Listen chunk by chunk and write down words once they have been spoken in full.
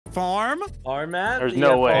Farm? Farm Matt? There's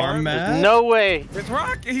no way. Farm Matt? There's no way. It's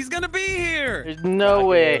Rocky. He's gonna be here. There's no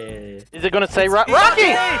way. Is it gonna say Rocky?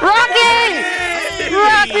 Rocky! Rocky!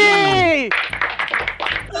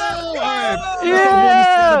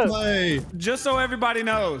 Yeah! Just so everybody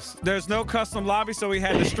knows, there's no custom lobby, so we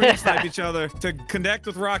had to stream snipe each other to connect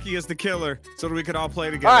with Rocky as the killer so that we could all play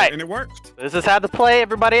together. All right. And it worked. This is how to play.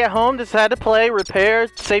 Everybody at home, this is how to play. Repair,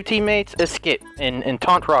 save teammates, escape, and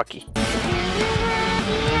taunt Rocky.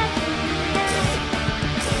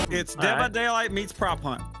 It's Dead by Daylight meets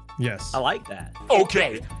PropHunt. Yes. I like that.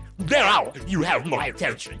 Okay, now you have my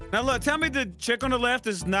attention. Now look, tell me the chick on the left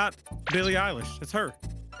is not Billie Eilish. It's her.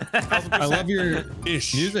 I love your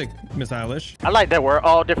music, Miss Eilish. I like that we're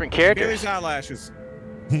all different Billy's characters. eyelashes.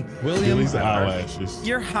 William's eyelashes.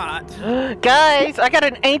 You're hot. Guys, I got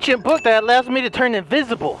an ancient book that allows me to turn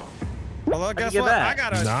invisible. Well, look, guess get what? that? I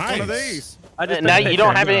got one of these. I just Now you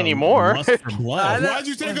don't have it anymore. Lust for blood. Why'd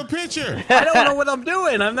you take a picture? I don't know what I'm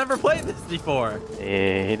doing. I've never played this before.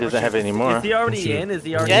 Yeah, he doesn't have it anymore. Is he already in? Is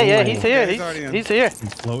he already Yeah, in? he's here. he's already in. He's here.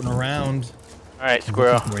 He's floating around. All right,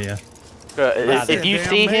 Squirrel. For you. If you Damn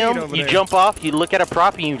see maid him, over you there. jump off, you look at a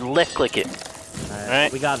prop, and you left click it. All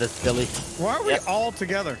right. We got this, Billy. Why are we all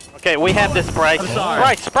together? Okay, we have this, Bryce. I'm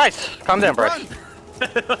sorry. Bryce, calm down, Bryce.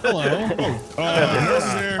 Hello. The nurse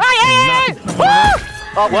is there. Hey! Woo!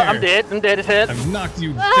 Oh, well, I'm dead. I'm dead as hell. I've knocked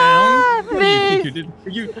you Ah, down. What do you think you did?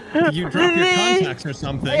 You dropped your contacts or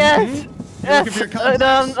something? Yes. Hmm? You're looking for your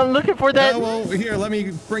contacts? I'm looking for that. Well, here, let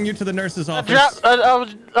me bring you to the nurse's office. I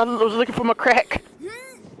was looking for my crack.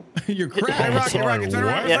 Your Hey, crack. Rocky, sorry, Rocky, turn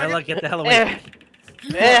around. what? Yeah, look, get the hell away.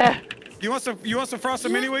 Yeah. You want some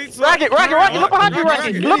frosted mini wheats? Rocky, look behind you,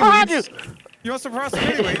 Rocky. Look behind you. You want some frosted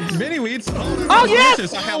mini wheats? Mini wheats. Oh, yes.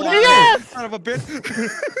 delicious. Yes. Son of a bitch.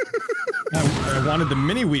 I wanted the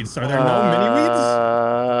mini wheats. Are there no mini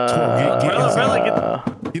Get Really, inside.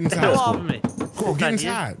 Get get the hell off inside. of me. Cool, get Idea.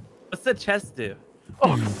 inside. What's the chest do?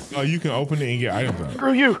 Oh, you can open it and get items out.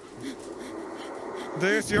 Screw you.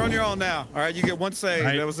 This, you're on your own now. All right, you get one save.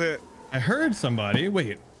 Right. That was it. I heard somebody.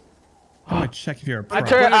 Wait. How do I check if you're a pro? What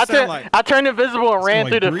does it sound like? I turned invisible and ran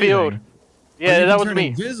like through the breathing. field. But Yeah, you that can was turn me.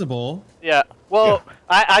 Invisible. Yeah. Well,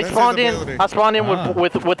 I That's spawned his in. ability. I spawned in Ah.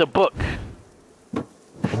 with a book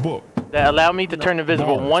A book. that allowed me to turn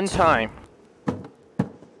invisible Bars. one time.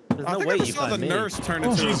 There's I no think way I you just saw the find me. nurse turn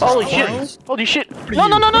Oh, into Jesus. Holy Hello? shit! Holy shit! are No!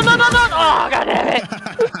 you? Oh, god damn it!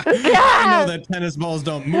 I know that tennis balls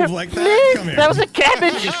don't move like that. Please, Come here. that was a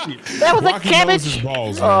cabbage. That was a Rocky knows his cabbage.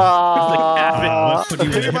 balls, man. Let's put you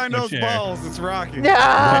in a Anybody hypno knows chair. balls, it's Rocky.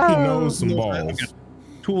 Rocky No. knows some balls.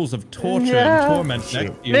 Tools of torture Yeah. and torment. Shit.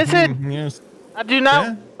 next to you. Listen. Yes. I do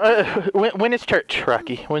not. When is church,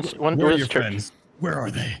 Rocky? When Where are is your church? friends? Where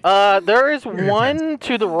are they? There is are your one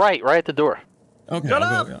to the right at the door. Okay. Shut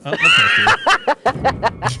I'll up. go.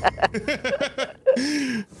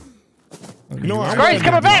 You know what? Right, he's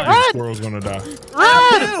coming back, run! Squirrel's gonna die.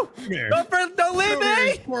 Run! Here. Don't leave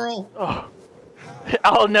me! Squirrel.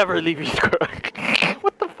 I'll never leave you, Squirrel.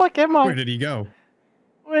 What the fuck am I? Where did he go?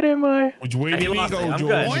 What am I? Which way did he lost go, it. I'm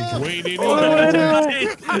George? good. Which way did he What go? am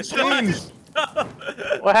I? It changed.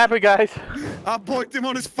 What happened, guys? I boinked him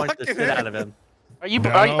on his Punch the fucking shit out head. of him. Are you No,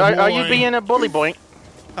 are you boy. being a bully boink?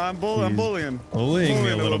 I'm bullying. Bullying me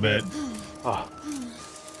a little bit. I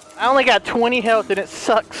only got 20 health and it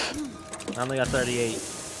sucks. I only got 38.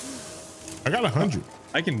 I got 100.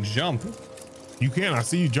 I can jump. You can. I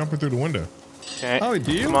see you jumping through the window. Okay. Oh,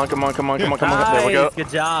 do you? Come on. There we go. Nice, good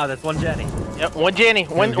job. That's one Jenny. Yep, one Jenny.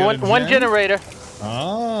 One Jen? generator.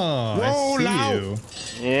 Oh, Roll I see out. you.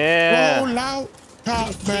 Yeah. Roll out.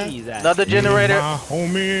 Top man. Jeez, that- Another generator. My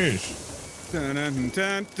homies. Dun, dun,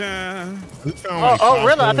 dun, dun. Really?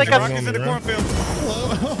 I think Rocky's in the cornfield.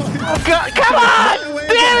 Oh, God, come on!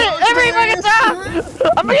 Damn it! Every fucking time!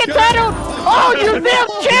 I'm being titled! Oh, you damn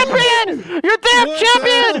champion! You're damn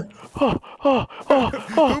champion!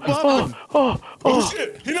 Oh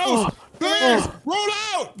shit! He knows. There it is. Roll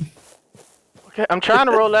out. Okay, I'm trying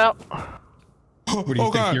to roll out. Where do you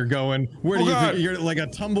think God. you're going? Where do Oh, you God. think you're like a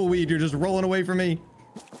tumbleweed? You're just rolling away from me.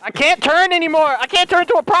 I can't turn anymore. I can't turn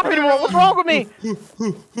to a prop anymore. What's wrong with me?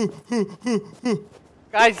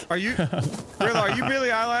 Guys, Are you Billie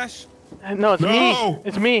Eilish? no, it's No. me.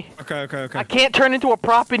 It's me. Okay. I can't turn into a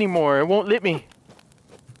prop anymore. It won't let me.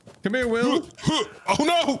 Come here, Will. Oh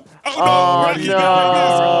no! Oh Oh, no! Rocky, no.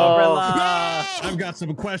 Rilla. I've got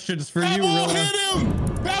some questions for you, Pebble, Rilla. hit him!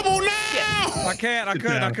 Pebble now! I can't. I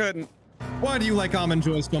couldn't. Why do you like almond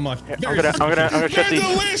joy so much? I'm gonna shut They're these.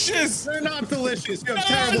 delicious! They're not delicious. You have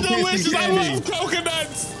They're terrible tasting delicious! I candy. love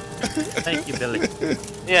coconuts! Thank you, Billy.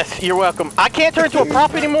 Yes, you're welcome. I can't turn into a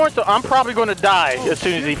prop anymore, so I'm probably gonna die as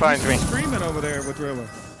soon as he finds me. Screaming over there with Rilla.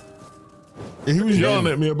 And he was yelling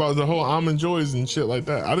at me about the whole almond joys and shit like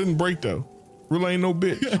that. I didn't break though. Really ain't no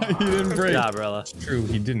bitch. He didn't break. Yeah, Brilla. It's true.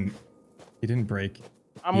 He didn't. He didn't break.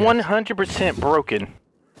 I'm 100% broken.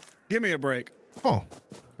 Give me a break. Oh,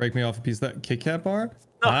 Break me off a piece of that Kit Kat bar.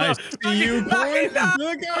 No, I see you, corn.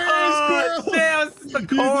 Look at you, Damn, it's the You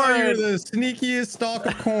thought you were corn. the sneakiest stalk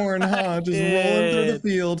of corn, huh? Just rolling through the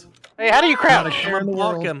field. Hey, how do you crouch? I'm gonna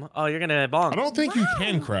bonk him. Oh, you're gonna bonk. I don't think you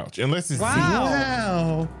can crouch unless it's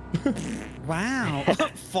Wow. Wow. Wow.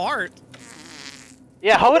 Fart.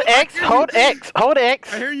 Yeah, hold X, hold X, hold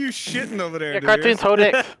X. I hear you shitting over there. Yeah, Delirious. cartoons, hold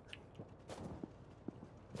X.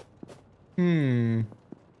 Hmm.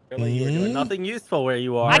 Billy, you're doing nothing useful where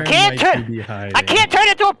you are. I can't turn. I can't turn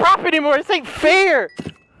into a prop anymore. This ain't fair.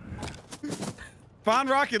 Find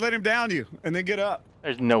Rocky, let him down you, and then get up.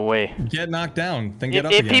 There's no way. Get knocked down, then get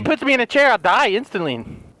up If again. he puts me in a chair, I'll die instantly.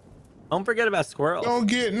 Don't forget about Squirrel. Don't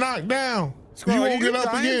get knocked down. Squirrel, You are won't you get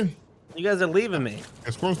up dying? again. You guys are leaving me.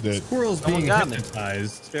 And Squirrel's dead. Squirrel's Someone being got me.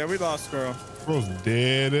 hypnotized. Yeah, we lost Squirrel. Squirrel's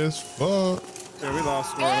dead as fuck. Yeah, we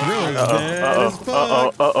lost Squirrel. Squirrel's Uh-oh, dead uh-oh, as fuck.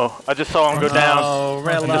 uh-oh, uh-oh. I just saw him go down. Oh,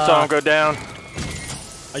 I just saw him go down.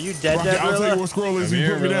 Are you dead, Rocky, I'll tell you Rilla? where Squirrel is. Come You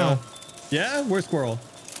here, put me Rilla. down. Yeah? Where's Squirrel?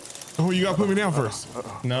 Oh, you gotta put me down first.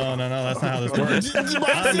 No, that's not how this works.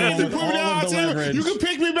 I said you put me down. I'll tell you, you can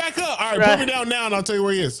pick me back up. All right, put me down now, and I'll tell you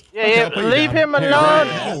where he is. Yeah, I'll put you leave down. him Here, alone.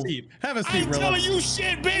 Have a seat. Have a I seat, ain't Rilla. telling you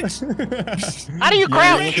shit, bitch. How do you Yeah,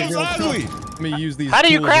 crouch? you're looking It's real ugly. tough. Let me use these How do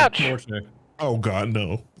you tools of crouch? torture. Oh God,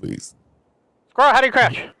 no, please. Squirrel, how do you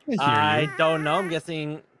crouch? I hear I you. don't know. I'm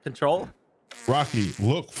guessing control. Rocky,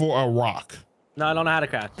 look for a rock. No, I don't know how to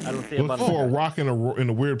crouch. I don't see a Look button. for a rock in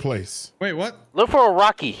a weird place. Wait, what? Look for a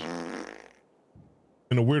Rocky.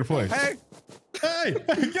 In a weird place. Hey, Hey!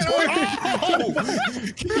 Get away!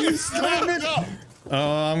 You slapped it up.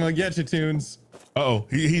 Oh, I'm gonna get you, Tunes. Uh-oh,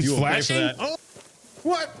 he's You will pay for flashing. that. Oh,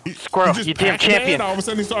 what? Squirrel, just you damn packed man, champion. All of a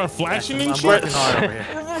sudden he started flashing and I'm shit. working hard over here.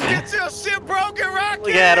 get your shit broken, Rocky.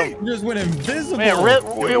 Look at him. You just went invisible.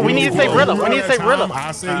 Man, we need to save Rilla. We need to save Rilla.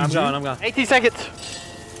 I saved I'm you. going. I'm going. 18 seconds.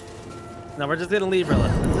 No, we're just gonna leave Rilla.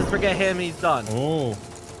 Let's just forget him. He's done. Oh,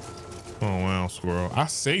 Oh wow, Squirrel. I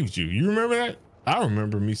saved you. You remember that? I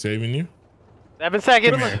remember me saving you. 7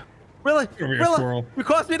 seconds. Rilla, here, Rilla, Squirrel. you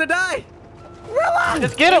caused me to die.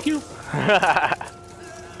 Just get him.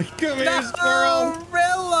 come here, No, squirrel.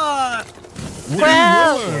 Rilla.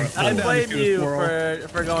 Well, I I'm down to blame shoot a you squirrel.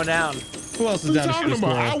 for going down. Who else is What are you down to talking shoot a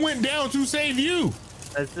about? I squirrel? went down to save you.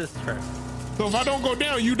 That's just true. So if I don't go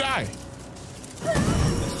down, you die.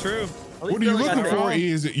 It's true. At least What are you Rilla got looking the for wrong-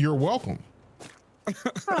 is you're welcome.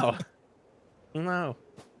 Oh. No.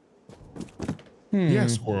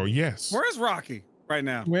 Yes, Squirrel, yes. Where's Rocky right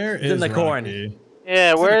now? Where He's in is the corn. Rocky?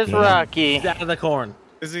 yeah, where's Rocky? He's out of the corn.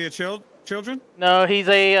 Is he a children? No, he's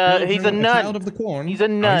a Children, child nun. of the corn. He's a Oh,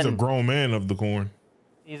 he's a nun. grown man of the corn.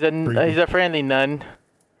 He's a friendly nun.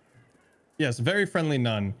 Yes, very friendly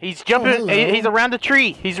nun. He's jumping. hello. He's around the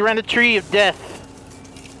tree. He's around the tree of death.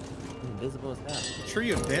 Invisible as that.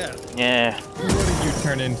 Tree of death. Yeah. What did you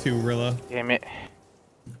turn into, Rilla? Damn it.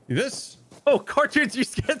 This? Oh, cartoons! You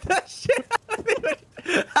scared that shit out of me.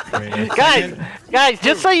 Wait a Guys, second.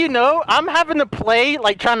 just so you know, I'm having to play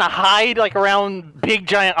like trying to hide like around big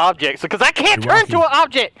giant objects because I can't Hey, turn Rocky. to an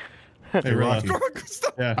object. Hey, Rocky,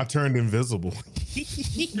 Stop. Yeah. I turned invisible.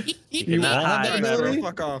 You not all hide, that man. ability?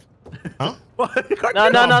 Fuck off. Huh? No, I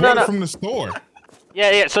no. bought it from the store.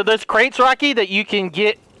 Yeah. So there's crates, Rocky, that you can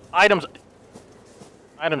get items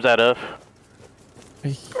out of. I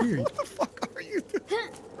hear you. What the fuck are you doing?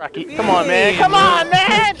 Rocky, come on, man. Come on,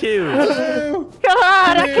 man. Cute. Hello. Come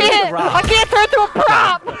on, I Rock. can't turn to a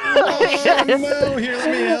prop. Oh, no, here,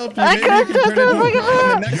 let me help you. I Maybe couldn't you can turn turn to a into fucking in the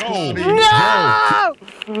prop. next Yo. lobby. No.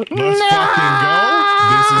 Let's fucking go.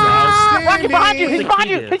 This is outstanding. Rocky behind you. He's behind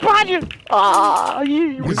you. He's behind you. Ah,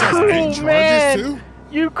 you This has cruel 8 charges man. too.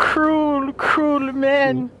 You cruel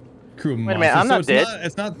man. Cool Wait a monster. minute, I'm So not it's dead.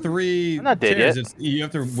 It's not 3 I'm not dead chairs, yet. It's, you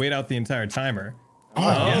have to wait out the entire timer. Oh,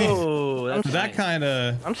 yeah. Oh, that's So that nice. kind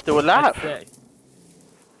of... I'm still alive. That's sick.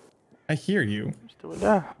 I hear you. I'm still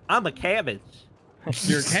alive. I'm a cabbage.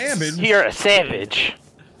 You're cabbage. You're a savage.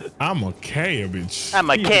 I'm a cabbage. I'm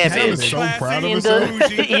a He's a Taylor's cabbage. so Classy proud of and himself.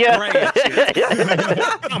 bougie, Yeah. ranch.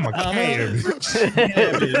 I'm a cabbage.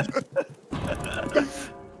 Cabbage.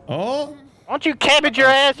 Oh, Why don't you cabbage your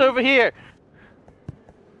ass over here?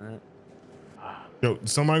 Yo,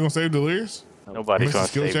 somebody gonna save Delirious? Nobody's Mr. gonna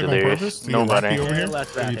Skill save check on Delirious. purpose to get Rocky Nobody. over here?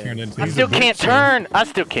 Let's what wrap you here. turned into? I He's still a can't bitch, turn. I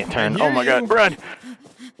still can't turn. hear Oh my god, you. run.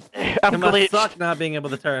 I'm It must glitched. suck not being able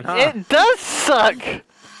to turn, huh? It does suck.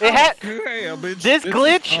 It had Hey, bitch. this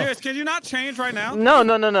glitch. Cheers, can you not change right now? No,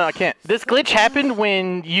 I can't. This glitch happened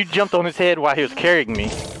when you jumped on his head while he was carrying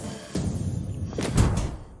me.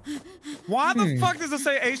 Why the fuck does it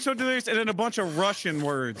say H2 Delirious and then a bunch of Russian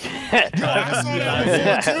words? I saw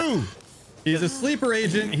that before too. He's a sleeper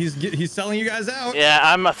agent. He's selling you guys out. Yeah,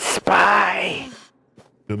 I'm a spy.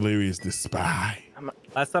 Delirious the spy.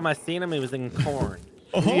 Last time I seen him, he was in corn.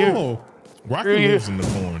 Oh. Rocky lives in the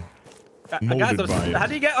corn. Guys, Molded by it. how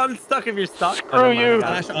do you get unstuck if you're stuck? Screw you.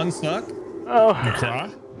 Slash unstuck. Oh. You cry?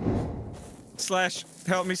 Slash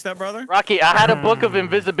help me, stepbrother. Rocky, I had a book of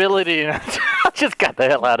invisibility and I just got the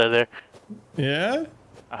hell out of there. Yeah.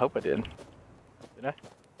 I hope I did. Did I?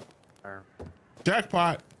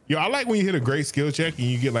 Jackpot. Yo, I like when you hit a great skill check and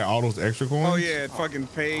you get like all those extra coins. Oh yeah, it fucking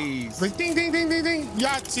pays. It's like ding ding ding ding ding.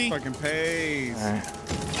 Yahtzee. Fucking pays.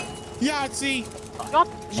 Yahtzee.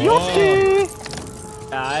 Yahtzee!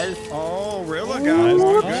 Guys, Oh, Rilla, Guys,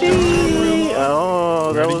 guys. Yahtzee!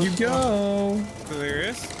 Oh, Where that did was... you go?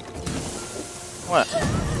 Delirious. What?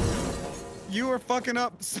 You were fucking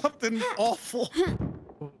up something awful.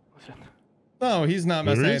 No, he's not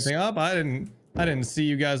messing There is? anything up. I didn't see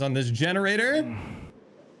you guys on this generator.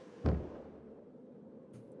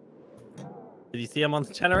 did you see him on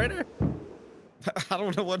the generator? I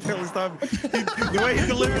don't know what the hell he's talking. The way he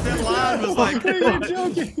delivered that line was like, You're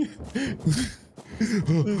joking.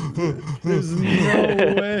 There's no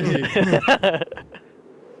way.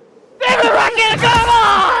 Damn it, Rocket, come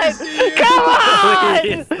on! Come on!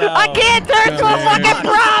 Please, no. I can't turn to a fucking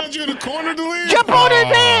prop! You in the corner, Delirious? Jump on his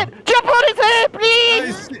head! Jump on his head,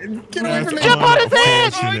 please! Get away from me. Jump on his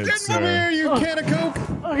head! Come here, you can of Coke.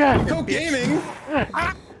 Oh god. Coke gaming.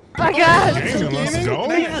 My god! Damn, let's go.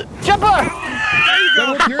 Jump on!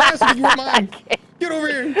 That was your ass if you were mine. Get over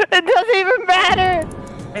here. It doesn't even matter!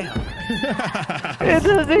 It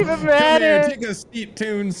doesn't even Come here, matter! take a seat,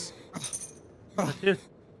 Tunes. Dude.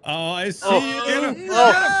 Oh, I see Oh. you. get him.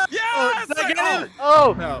 Oh. Yes! Get him.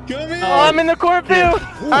 Oh! No. Come here. Oh, I'm in the cornfield!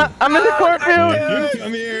 I'm in the cornfield!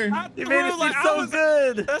 Come here. You made it seem so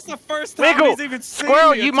good. That's the first time Wiggle! he's even seen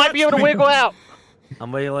Squirrel, me you might be able to touch me. wiggle out.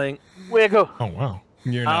 I'm wiggling. Wiggle. Oh wow.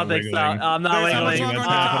 You're I not don't think so. wiggling. I'm not There's how much wiggling. longer That's on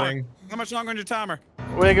your timer? happening. How much longer on your timer?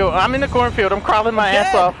 Wiggle. I'm in the cornfield. I'm crawling my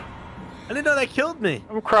ass Yeah. off. I didn't know that killed me.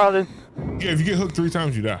 I'm crawling. Yeah, if you get hooked 3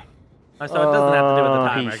 times, you die. So it doesn't have to do with the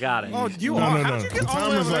timer. he's- Got it. Oh, you No, are. no, How'd no. you The get all the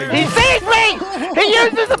way timer's over like- He there? sees me! He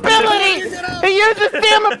used his ability! He used his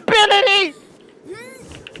damn ability!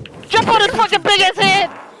 Jump on his fucking big ass head!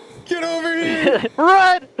 Get over here.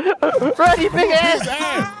 Run! Run, you big His ass!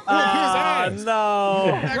 ass. His ass.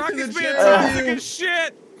 No. Back to Rocky's the being chair. toxic as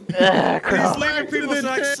shit. He's Crawl. leaving people the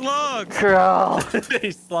like chair. slugs. Crawl.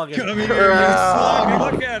 He's slugging. Come here, Crawl. you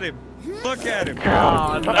slug. Look at him. Look at him.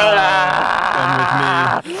 Oh, no.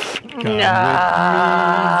 Come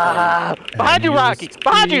Nah. Behind you, Rocky!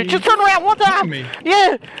 Behind you! Just turn around one time! me.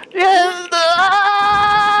 Yeah! Yeah!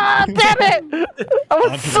 Damn it! I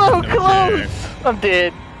was Onto so the chair. close! I'm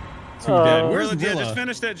dead. Too dead. Where's Rilla, yeah, just Rilla?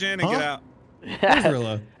 finish that gin and get out. Where's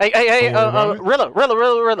Rilla? Hey, Oh,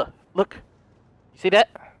 Rilla. Look. You see that?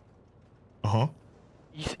 Uh-huh.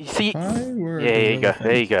 You see? Hi, where are Yeah, there you the go. little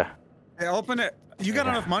There you things? go. Hey, open it. You got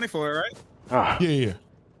enough money for it, right? Oh. Yeah.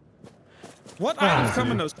 What items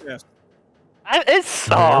come in those chests? It's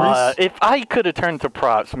Berries? if I could have turned to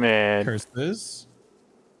props, man. Curse this.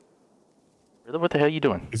 Rilla, what the hell you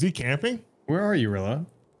doing? Is he camping? Where are you, Rilla?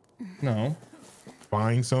 No.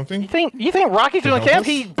 Buying something? You think Rocky's doing help camp? us?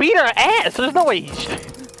 He beat our ass. There's no way he's.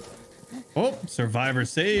 Oh, survivor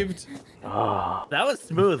saved. Oh. That was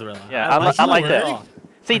smooth, really. Yeah, I like that. Right?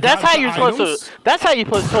 See, that's got how the you're supposed items. to. That's how you're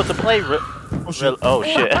supposed to play. Oh shit. Oh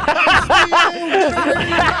shit.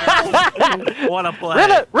 What a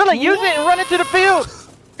play. Rilla, use it and run into the field.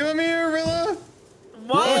 Come here, Rilla.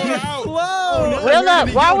 Whoa, slow. Oh, Rilla,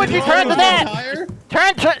 why would you turn to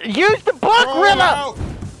that? Use the book, Rilla.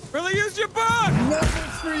 Really use your book.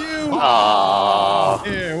 Nothing's for you. Oh.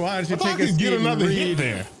 Here, why don't you I thought take I a could seat get and another read? hit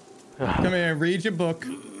there. Come here, read your book.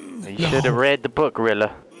 You should have read the book,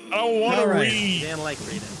 Rilla. I don't want to All right. read. Dan like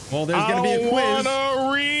reading. Well, there's I gonna be a don't quiz. wanna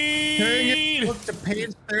Turn your read. book to page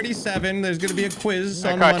 37. There's gonna be a quiz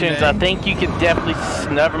on Cartoons, Monday. I think you can definitely.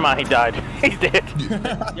 Never mind, he died. He's dead.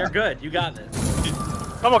 You're good. You got this.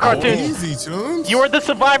 Come on, Cartoons. Easy, Tunes. You are the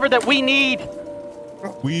survivor that we need.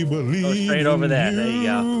 We believe straight over in there. There you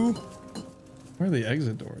go. Where are the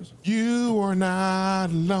exit doors? You are not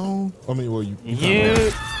alone. I mean, well, you.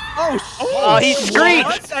 You. Oh, He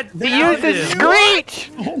screeched. He used his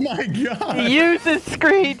screech. Oh my god! He used his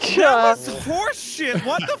screech. That's horse shit.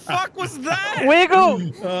 What the fuck was that?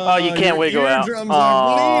 Wiggle. Oh, you can't your wiggle out. eardrums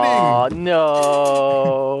are Oh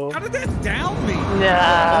no. How did that down me?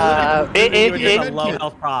 Nah. you were just a It low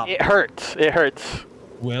health prop. hurts. It hurts. bleeding.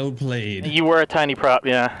 Well played. You were a tiny prop,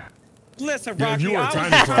 yeah. Listen, Yeah, if Rocky, you were I a was tiny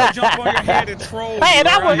trying crab. to jump on your head and troll Hey, you.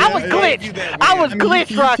 I was alright? glitched. I was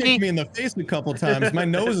glitched, you Rocky. kicked me in the face a couple times. My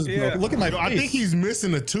nose is Yeah. broken. Look at my Yo, face. I think he's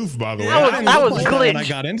missing a tooth, by the way. I was- didn't I look was like that when I glitched.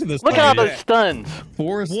 got into this. Look at all fight. those stuns.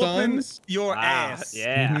 4 Whooping stuns. your Wow, ass.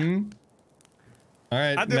 yeah. Mhm. All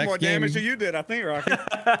right. I did next more damage game. than you did, I think, Rocky.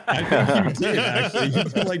 I think you did actually. You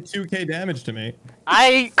did like 2K damage to me.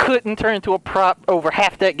 I couldn't turn into a prop over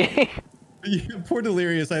half that game. Poor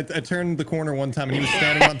Delirious. I turned the corner one time and he was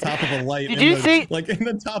standing on top of a light. Did in you the- see- Like in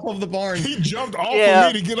the top of the barn. He jumped off Yeah.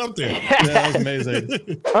 of me to get up there. Yeah, that was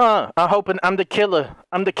amazing. I'm hoping I'm the killer.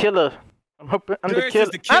 I'm the killer. I'm hoping I'm the Delirious killer. is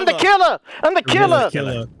the I'm the killer. I'm the killer.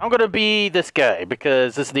 Killer. I'm gonna be this guy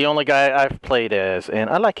because this is the only guy I've played as, and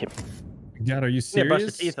I like him. God, are you Yeah, serious? brush your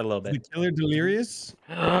teeth a little The bit. killer Delirious?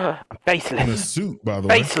 I'm In a faceless. suit, by the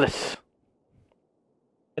way. Faceless.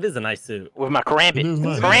 It is a nice suit. With my karambit. It is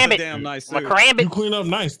nice. Karambit. Damn nice My suit. You karambit. clean up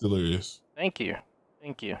nice, Delirious. Thank you.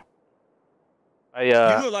 Thank you. You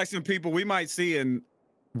look like some people we might see in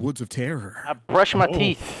Woods of Terror. I brush my Oh.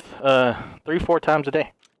 teeth 3-4 times a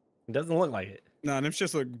day. It doesn't look like it. Nah, them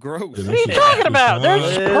shits look gross. Yeah, What are you shit talking is about? They're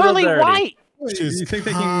hard. A little pearly dirty. white. Wait, Shit's you think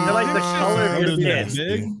they can? They're like the color of your kinda skin.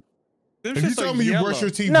 nasty. Them If you shits tell are me you yellow. brush your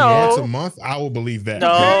teeth No. once a month, I will believe that. No.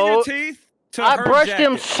 Compare your teeth to I her brushed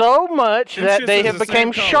them jacket. so much Them that shits they is have the become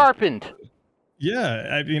same color. sharpened. Yeah,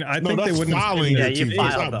 I mean, I No, think they that's wouldn't have. filing Yeah, your you teeth. file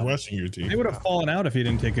It's not them. brushing your teeth. They would have fallen out if you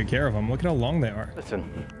didn't take good care of them. Look at how long they are.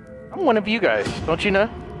 Listen, I'm one of you guys. Don't you know?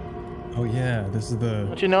 Oh yeah, this is the.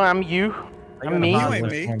 Don't you know I'm you? I'm me. You You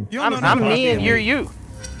ain't me. You don't know I'm nothing about me and being you're you.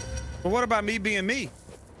 But what about me being me?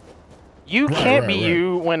 You Right, can't right, be right.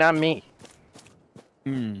 you when I'm me.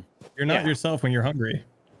 You're not Yeah. yourself when you're hungry.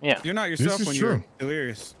 Yeah. You're not yourself is when true. you're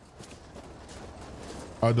delirious.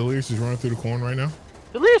 Delirious is running through the corn right now.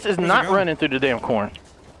 Delirious is not going? running through the damn corn.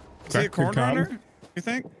 Is he a Okay, corn good call. runner? You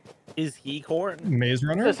think? Is he corn? Maze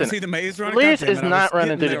runner. Listen, Is he the maze runner? Delirious Goddamn is it, I not was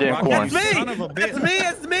running getting through the there, damn Rocky. corn. It's me! Son of a bitch. It's me!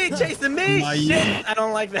 It's me! Chasing me! My- Shit! I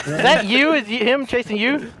don't like that. is that you? Is him chasing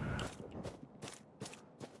you?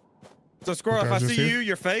 So, Squirrel, if Okay, I just see here. you,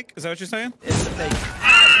 you're fake? Is that what you're saying? It's a fake.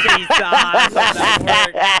 That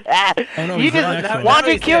Oh, no, you he's just, right next to why'd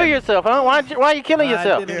me. you kill yourself, huh? Why are you killing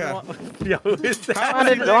yourself? Yeah. Yo, is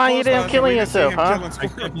that- Why you damn killing yourself, huh? I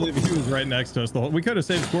can't believe he was right next to us. The whole, we could have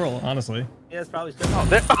saved Squirrel, honestly. Yeah, it's probably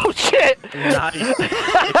Oh shit! nice.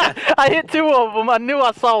 I hit 2 of them. I knew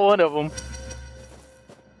I saw one of them.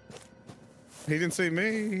 He didn't see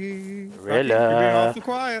me. Really? Rocky, you're being awful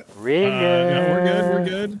quiet. Really? No, we're good. We're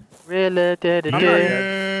good. Really?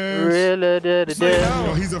 Yes. Really? So you No,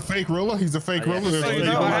 know, he's a fake roller. He's a fake roller. There's so you fake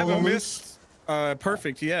know I roller haven't on missed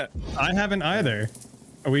perfect yet. I haven't either.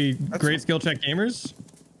 Are we great skill check gamers?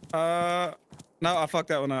 No, I fucked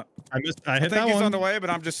that one up. I missed. I I hit think that he's one. on the way, but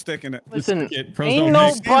I'm just sticking it. Listen, stick it. Pros ain't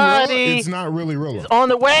don't See, Rolla, nobody it's not really roller. on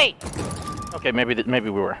the way. Okay, maybe we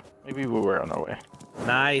were. Maybe we were on our way.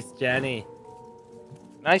 Nice, Jenny.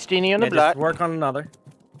 Nice genie on Yeah, the block. just work on another.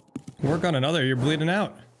 Work on another. You're bleeding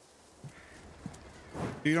out.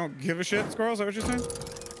 You don't give a shit, Squirrel? Is that what you're saying?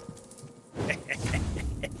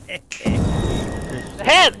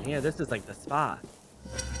 Head. Yeah, this is like the spot.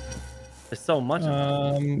 There's so much.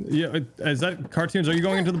 Yeah. Is that cartoons? Are you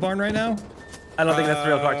going into the barn right now? I don't think that's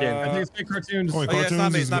real cartoon. I think it's fake cartoons. Only Oh, yeah, it's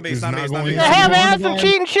not me, it's not me, it's not me, it's not going me. The in. hell, man, on the that's some barn.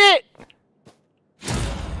 cheating shit.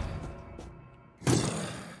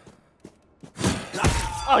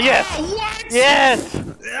 Oh yes. What? Yes.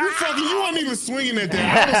 You fucking, you weren't even swinging at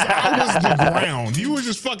that. I was the ground. You were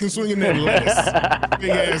just fucking swinging that lettuce. Big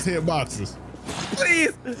ass hit boxes.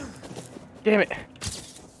 Please. Damn it.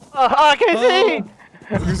 Oh, I can't see.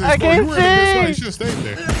 I can't You were in the best spot. You see. should have stayed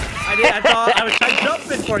there. I did. I thought I was trying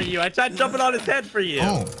jumping for you. I tried jumping on his head for you.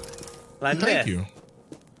 Oh, But I thank missed. you.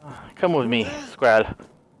 Come with me, Squad.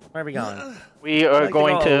 Where are we going? We are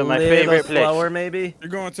going to my favorite place. Slower, maybe. You're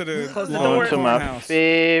going to the Close the long door. Going to my house.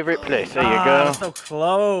 favorite place. There you Ah, go. so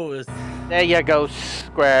close. There you go,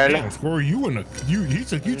 Squirrel. Damn, Squirrel, you in the he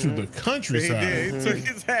took you to the He countryside. did. He took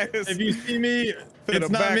his ass If you see me, to it's the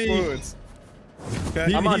not me. backwoods.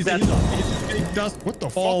 Okay. I'm on He's death a row. fake dust. What the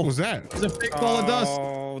ball. fuck was that? He's a fake ball of dust.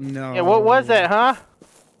 Oh no. Yeah, what was that, huh?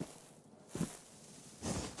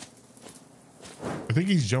 I think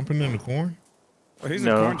he's jumping in the corn. Oh, he's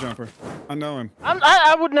No. a corn jumper. I know him.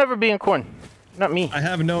 I would never be in corn. Not me. I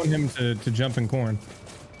have known him to jump in corn.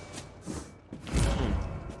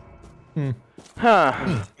 Huh.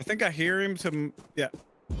 I think I hear him to. Yeah.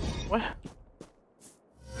 What?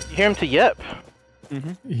 You hear him to yep.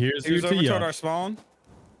 Here's He you was to over toward yell. our spawn.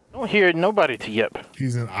 Don't hear nobody to yep.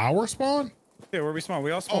 He's in our spawn. Yeah, where we spawn.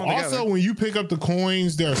 We all Oh, spawn together. also, when you pick up the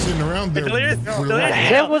coins that are sitting around there, Delirious, for the Delirious. right-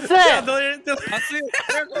 Hell, what's that? I see it.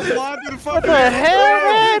 There goes flying through the What fucking the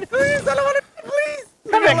hell, man? Please, I don't want to. Please.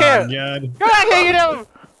 Come back here. God. Come back here, you know.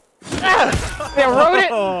 Ah, they rode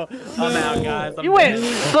it. Oh, I'm out, guys. I'm You went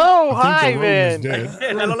dead. so I high, think the road is man.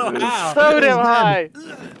 dead. I don't know how. So damn high.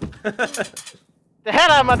 The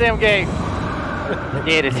hell out of my damn game.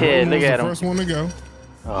 Dead as head. Roman Look was at the him. first one to go.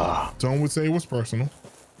 Oh, Some would say it was personal.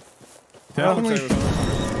 Definitely. it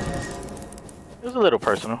was a little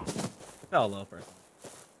personal. Fell low person.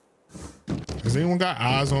 Has anyone got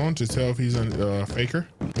eyes on to tell if he's a faker?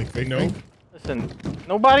 Fake? Nope. Listen,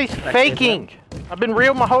 nobody's faking. I've been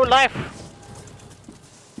real my whole life.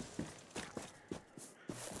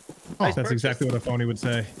 That's exactly what a phony would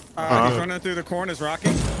say. He's running through the corners, Rocky.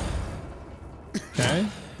 Okay.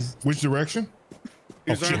 Which direction?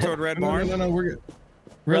 He's running toward Red No, Barn. no, we're good.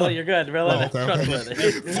 Really, you're good. Really, Oh, okay, okay.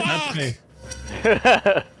 trustworthy. That's me.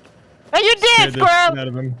 Hey, you dead, Scared the shit squirrel. out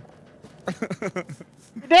of him.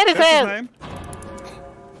 You dead as That's his hell. name.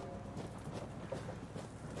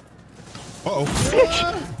 Uh-oh.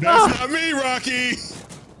 That's not me, Rocky.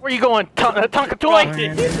 Where you going, Tonka toy?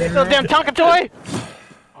 Little damn Tonka toy?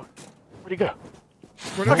 Oh, where'd he go?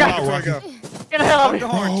 Where did Okay. Rocky go? Get the hell out Honk of the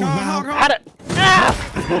here. horn. John, honk, honk. How to? Ah!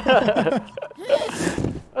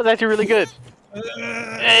 That was actually really good.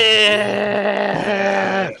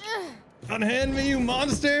 Unhand me, you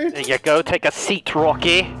monster. There you go. Take a seat,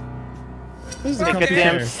 Rocky. This is a Take a comfy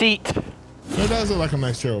damn chair. seat. That does look like a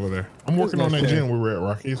nice chair over there. I'm working on that nice chair. gym where we're at,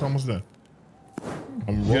 Rocky. It's almost done.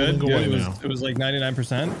 I'm Good. rolling away Good. now. It was like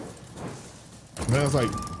 99%. Man, it's like,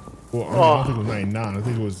 well, I don't think it was 99. I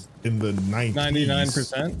think it was in the 90s.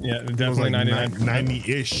 99%. Yeah, It was definitely like 99%.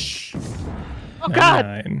 90-ish. Oh God!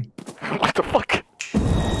 99. What the fuck? I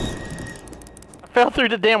fell through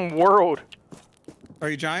the damn world. Are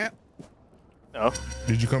you giant? No.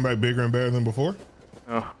 Did you come back bigger and better than before?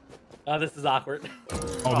 No. Oh, this is awkward.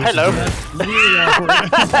 Oh, Hello. Really awkward.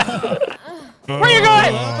 Where you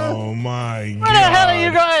going? Oh my god. Where the hell are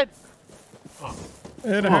you going?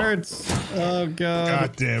 It hurts. Oh god.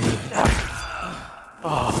 God damn it.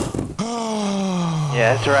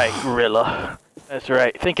 Yeah, that's right, gorilla. That's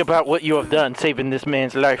right. Think about what you have done saving this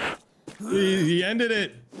man's life. He ended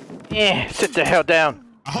it. Yeah, sit the hell down.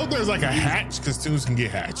 I hope there's like a hatch, because tunes can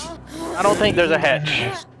get hatch. I don't think there's a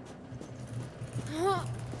hatch.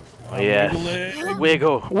 Oh, yeah.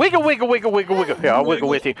 Wiggle. Wiggle, wiggle, wiggle, wiggle, wiggle. Here, I'll wiggle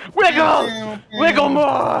with you. Wiggle! Wiggle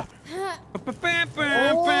more! What?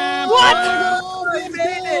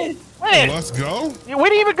 Wait, Let's go. we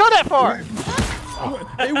didn't even go that far.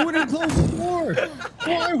 They wouldn't close the door.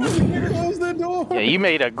 Why wouldn't you close the door? Yeah, you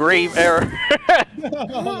made a grave error.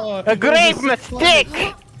 A grave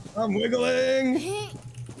mistake. I'm wiggling.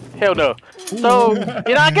 Hell no. So,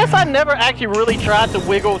 you know, I guess I never actually really tried to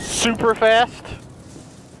wiggle super fast.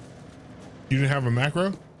 You didn't have a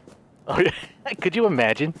macro? Oh, yeah. Could you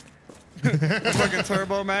imagine? Fucking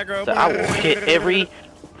turbo macro. So I will hit every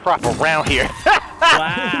prop around here.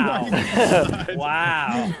 Wow.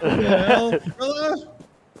 Wow. Hell, brother.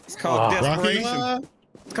 It's called desperation. Rocky?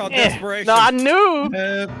 It's called Yeah. desperation. No,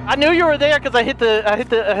 I knew you were there because I hit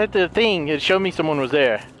the thing. It showed me someone was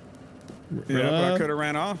there. Yeah, but I could have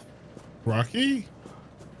ran off. Rocky?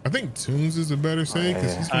 I think Tunes is a better say,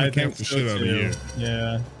 because he's I gonna think camp the so shit out of too. you.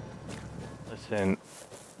 Yeah. Listen,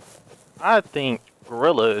 I think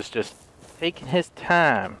Gorilla is just taking his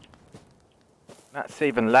time, not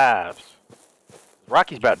saving lives.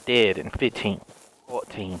 Rocky's about dead in 15,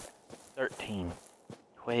 14, 13,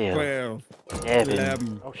 12, 12. 11.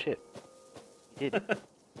 11. Oh shit. He did it.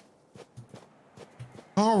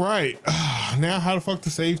 All right. Now how the fuck to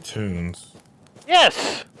save Tunes?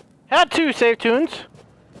 Yes! How to save tunes?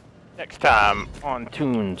 Next time on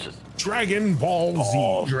Tunes. Dragon Ball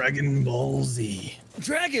Z. Dragon Ball Z.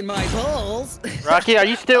 Dragging my balls. Rocky, are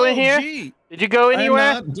you still in here? gee. Did you go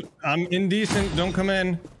anywhere? I'm indecent. Don't come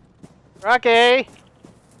in. Rocky!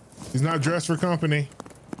 He's not dressed for company.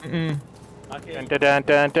 Okay. Dun dun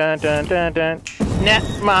dun dun dun dun dun. Snap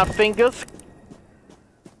my fingers.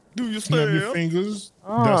 Do you Snap your stay? fingers.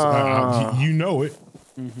 Ah. That's, you know it.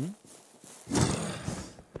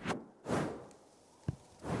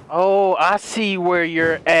 Oh, I see where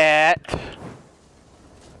you're at.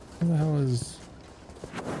 What the hell is?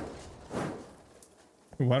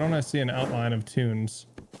 Why don't I see an outline of tunes?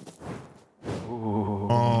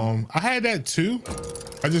 I had that too.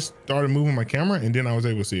 I just started moving my camera and then I was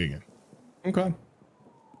able to see again. Okay.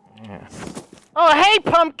 Yeah. Oh, hey,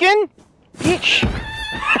 pumpkin! Bitch!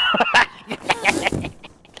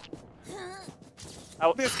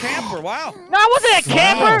 This camper, wow. No, I wasn't a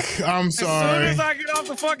camper. Fuck, I'm As soon sorry. as I get off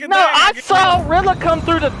the fucking No, thing, I get saw Rilla come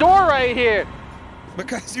through the door right here.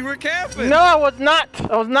 because you were camping. No, I was not.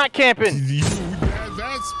 I was not camping.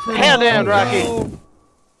 That's pretty. Hell damn, Rocky.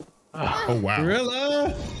 Oh wow.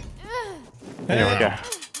 Gorilla. There we go.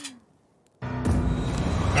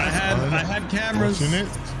 I had cameras. Watching it.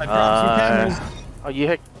 I dropped some cameras.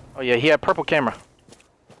 Oh yeah, he had purple camera.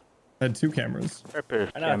 I had 2 cameras. I Purple know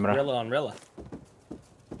it's camera. Rilla on Rilla.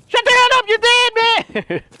 Shut the hell up! You're dead,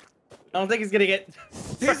 man. I don't think he's gonna get.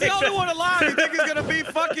 He's the only one alive. You think he's gonna be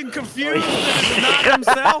fucking confused and not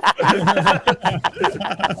himself?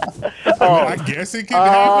 I guess it could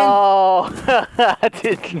happen. Oh, I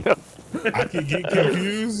didn't know. I could get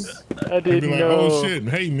confused. I I'd be didn't like, know. oh shit,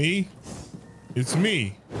 hey me. It's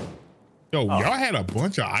me. Yo, y'all had a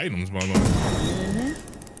bunch of items, by the way.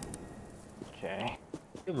 Okay.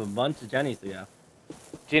 We have a bunch of Jennies to go.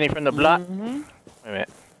 Jenny from the block. Wait a minute.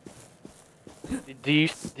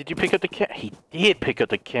 Did you pick up the camera? He did pick up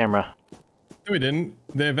the camera. No, we didn't.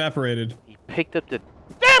 They evaporated. He picked up the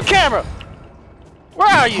damn camera. Where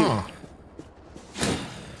are you? Huh.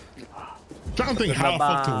 Trying to think how the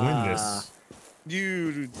fuck to win this.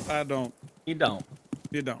 I don't. You don't.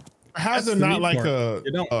 You don't. How's That's it the not meat like part. a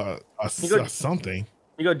You don't. something?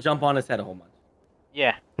 You go jump on his head a whole bunch.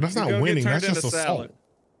 Yeah. But that's You not go get winning. turned That's just into assault.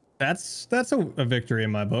 salad. That's a victory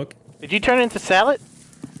in my book. Did you turn into salad?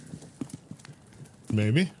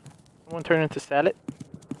 Maybe. Someone turn into salad?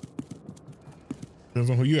 Depends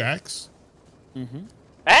on who you ask. X?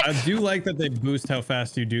 I do like that they boost how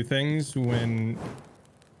fast you do things when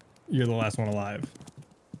you're the last one alive.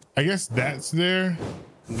 I guess that's there.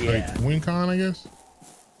 Yeah. Like WinCon, I guess.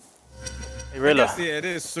 Hey, Rilla. Yes, yeah, it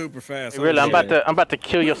is super fast. Hey, Rilla, I'm about to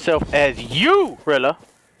kill yourself as you, Rilla.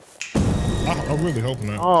 I'm really hoping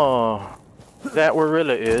that. Oh, is that where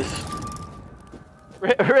Rilla is?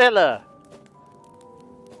 Rilla.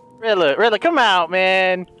 Rilla, come out,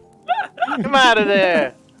 man. Come out of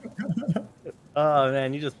there. Oh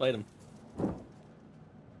man, you just played him.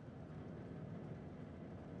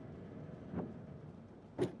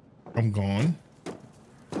 I'm gone.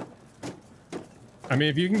 I mean,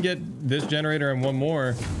 if you can get this generator and one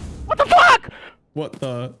more, What the fuck? what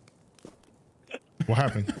the? What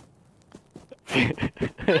happened? See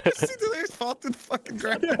Delirious fall through the fucking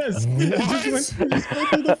ground. Yes, it just fell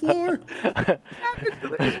through the floor.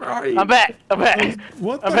 I'm back.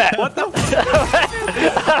 What I'm the? back. hell? What the?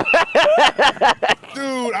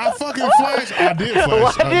 Dude, I fucking flashed. I did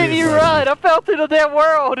flash. Why didn't you run? I fell through the damn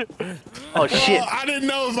world. Oh shit. Well, I didn't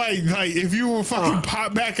know like if you were fucking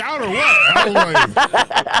pop back out or what. I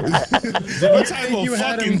was like, what type of you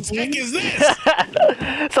had fucking him tech is this?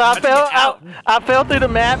 So I fell through the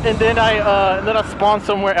map and then I spawned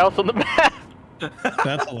somewhere else on the map.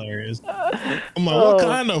 That's hilarious. I'm like, what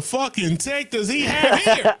kind of fucking tech does he have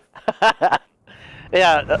here?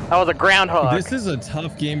 Yeah, I was a groundhog. This is a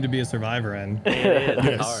tough game to be a survivor in. It is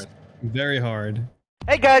Yes. hard. Very hard.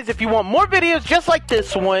 Hey guys, if you want more videos just like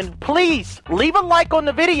this one, please leave a like on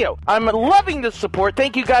the video. I'm loving the support.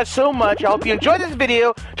 Thank you guys so much. I hope you enjoyed this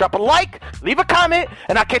video. Drop a like, leave a comment,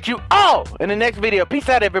 and I'll catch you all in the next video. Peace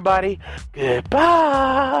out, everybody.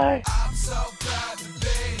 Goodbye. I'm so proud to be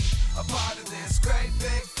a part of this great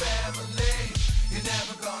big family. You're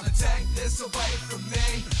never gonna take this away from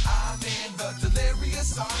me. I'm in the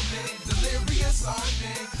Delirious Army, Delirious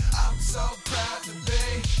Army. I'm so proud to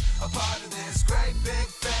be a part of this great big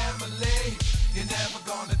family. You're never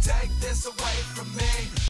gonna take this away from me.